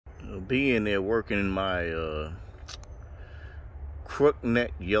Be in there working in my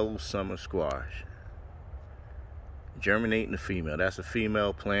crookneck yellow summer squash. Germinating the female. That's a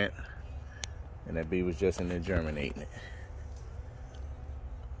female plant. And that bee was just in there germinating it.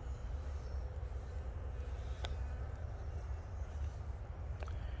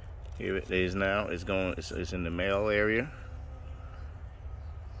 Here it is now. It's in the male area.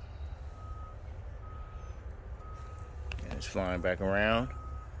 And it's flying back around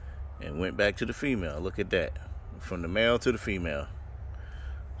and went back to the female. Look at that. From the male to the female.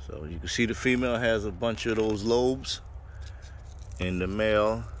 So you can see the female has a bunch of those lobes, and the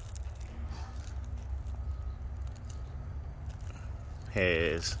male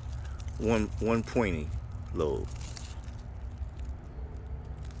has one pointy lobe.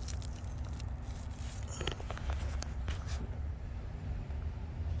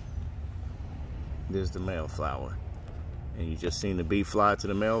 There's the male flower, and you just seen the bee fly to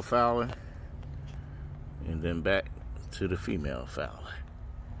the male flower and then back to the female flower.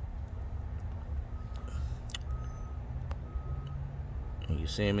 And you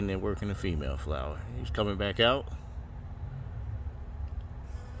see him in there working the female flower. He's coming back out.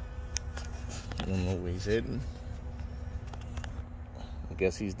 I don't know where he's heading. I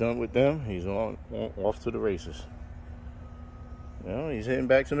guess he's done with them. He's off to the races. You know, he's heading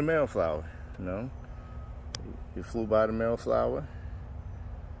back to the male flower. You know, he flew by the male flower.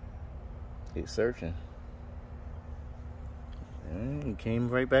 He's searching. And he came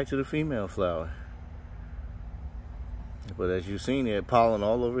right back to the female flower. But as you've seen, he had pollen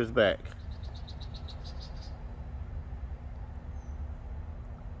all over his back.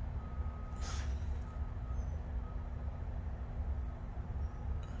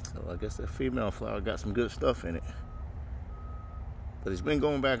 So I guess that female flower got some good stuff in it. But it's been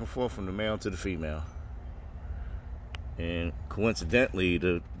going back and forth from the male to the female. And coincidentally,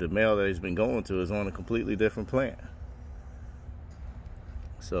 the male that he's been going to is on a completely different plant.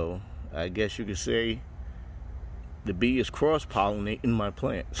 So I guess you could say the bee is cross-pollinating my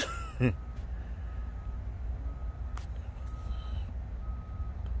plants.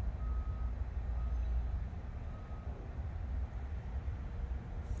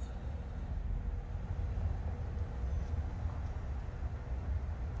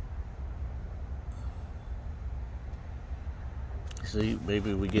 See,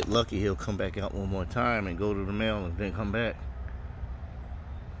 maybe we get lucky, he'll come back out one more time and go to the male and then come back.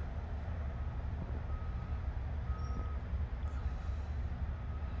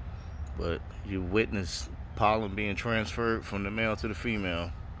 But you witness pollen being transferred from the male to the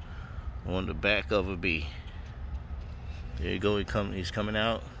female on the back of a bee. There you go, he's coming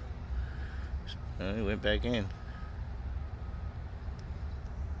out. And he went back in.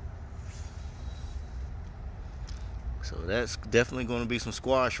 So that's definitely going to be some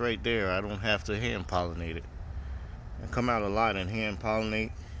squash right there. I don't have to hand pollinate it. I come out a lot and hand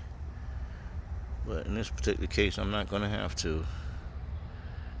pollinate, but in this particular case I'm not going to have to.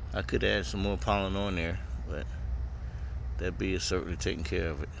 I could add some more pollen on there, but that bee is certainly taking care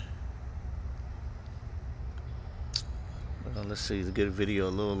of it. Well, let's see, to get a video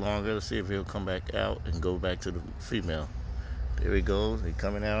a little longer, let's see if he'll come back out and go back to the female. There he goes, he's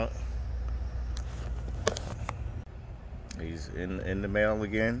coming out. He's in the male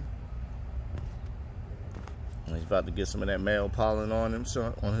again. And he's about to get some of that male pollen on him,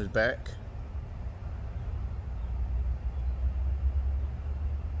 so on his back.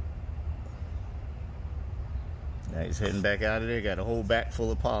 Now he's heading back out of there. Got a whole back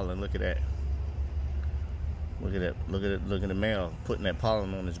full of pollen. Look at that. Look at that. Look at it. Look at the male putting that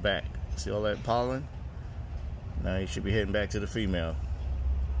pollen on his back. See all that pollen? Now he should be heading back to the female.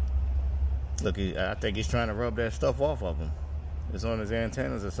 Look, I think he's trying to rub that stuff off of him. It's on his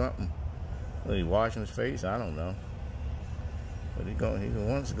antennas or something. Well, he washing his face? I don't know. But he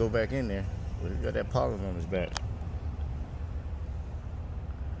wants to go back in there. But he got that pollen on his back.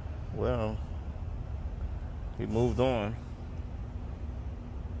 Well, he moved on.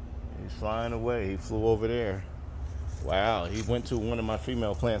 He's flying away. He flew over there. Wow, he went to one of my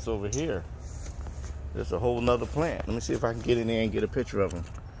female plants over here. There's a whole nother plant. Let me see if I can get in there and get a picture of him.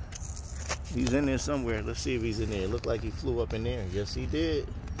 He's in there somewhere. Let's see if he's in there. It looked like he flew up in there. Yes, he did.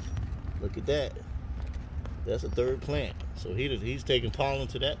 Look at that. That's a third plant. So he's taking pollen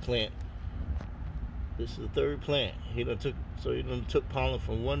to that plant. This is the third plant. He done took pollen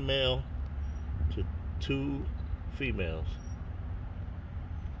from one male to 2 females.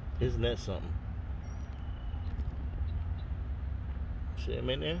 Isn't that something? See him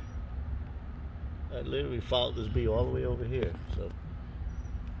in there? I literally followed this bee all the way over here. So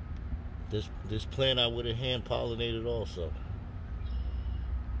this plant I would have hand pollinated also.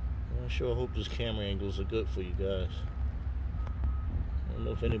 I sure hope this camera angles are good for you guys. I don't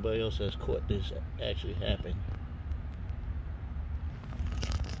know if anybody else has caught this actually happen.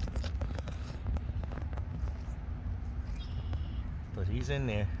 But he's in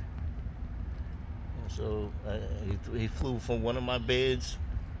there. And so he flew from one of my beds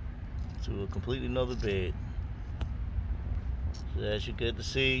to a completely another bed. So as you get to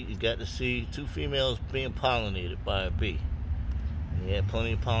see, you got to see two females being pollinated by a bee. And he had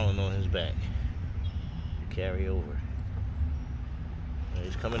plenty of pollen on his back. Carry over. And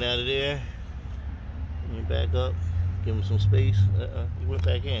he's coming out of there. And you back up, give him some space. He went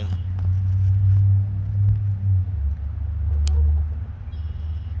back in.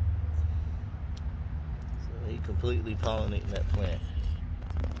 So he completely pollinating that plant.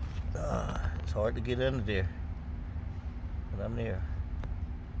 It's hard to get under there, but I'm there.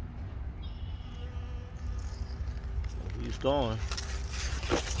 So he's gone.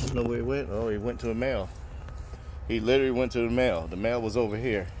 I don't know where he went. Oh, he went to a male. He literally went to the male. The male was over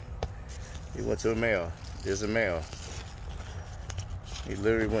here. He went to a male. There's a male. He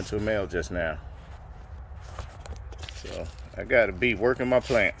literally went to a male just now. So I gotta be working my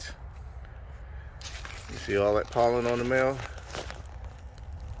plants. You see all that pollen on the male?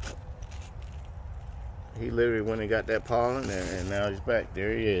 He literally went and got that pollen, and now he's back.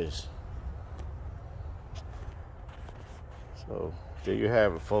 There he is. So there you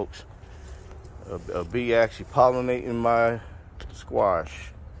have it, folks. A bee actually pollinating my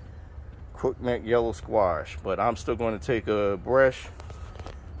squash, crookneck yellow squash. But I'm still going to take a brush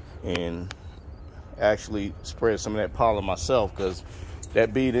and actually spread some of that pollen myself, because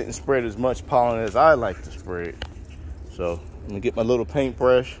that bee didn't spread as much pollen as I like to spread. So I'm gonna get my little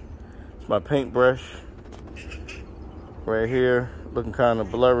paintbrush. It's my paintbrush right here, looking kind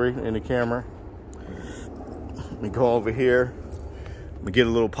of blurry in the camera. Let me go over here. Let me get a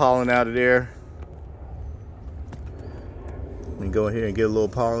little pollen out of there. Let me go here and get a little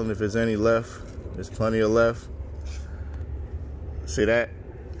pollen if there's any left. There's plenty of left. See that?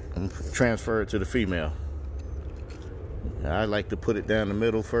 And transfer it to the female. I like to put it down the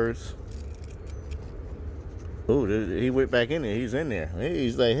middle first. Oh, he went back in there. He's in there.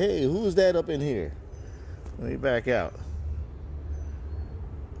 He's like, hey, who's that up in here? Let me back out.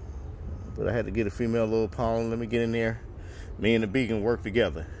 But I had to get a female little pollen. Let me get in there. Me and the bee can work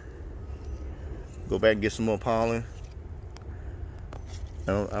together. Go back and get some more pollen.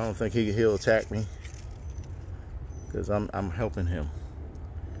 I don't think he'll attack me, because I'm helping him.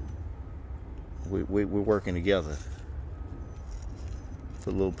 We're working together.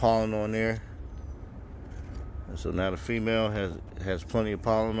 Put a little pollen on there. And so now the female has plenty of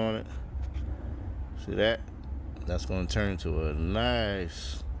pollen on it. See that? That's going to turn into a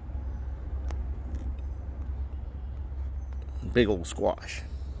nice big old squash.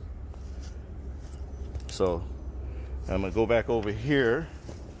 So I'm gonna go back over here,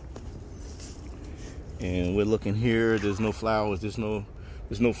 and we're looking here. There's no flowers. There's no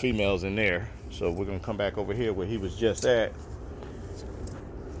females in there. So we're gonna come back over here where he was just at,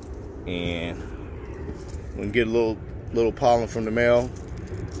 and we can get a little pollen from the male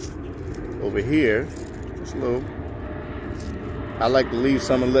over here. Just a little. I like to leave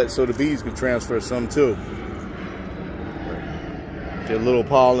some and let so the bees can transfer some too. Get a little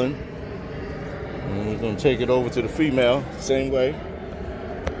pollen, and we're gonna take it over to the female same way.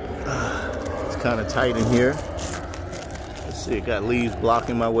 It's kind of tight in here. Let's see, it got leaves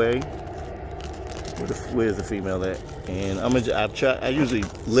blocking my way. Where's the female at? And I usually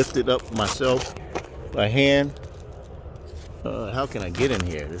lift it up myself by hand. How can I get in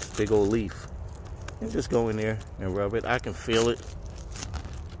here? This big old leaf. And just go in there and rub it. I can feel it,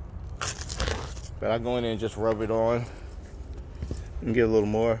 but I go in there and just rub it on. And get a little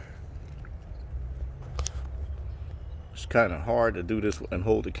more. It's kind of hard to do this and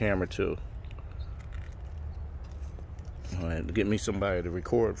hold the camera too. I had to get me somebody to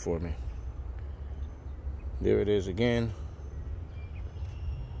record for me. There it is again.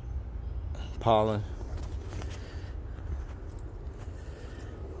 Pollen.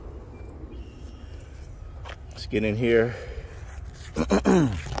 Let's get in here. Get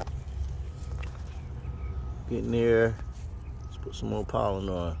in there. Put some more pollen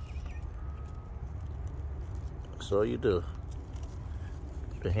on. That's all you do.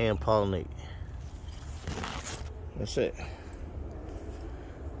 The hand pollinate. That's it.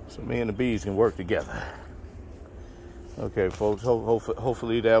 So me and the bees can work together. Okay, folks.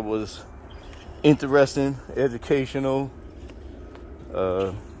 Hopefully that was interesting, educational.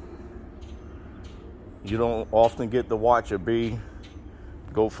 You don't often get to watch a bee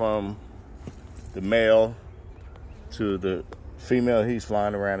go from the male to the Female, he's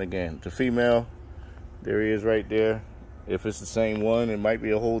flying around again. The female, there he is right there. If it's the same one, it might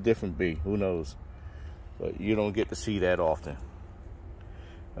be a whole different bee. Who knows? But you don't get to see that often.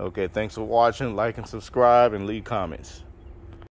 Okay, thanks for watching. Like and subscribe and leave comments.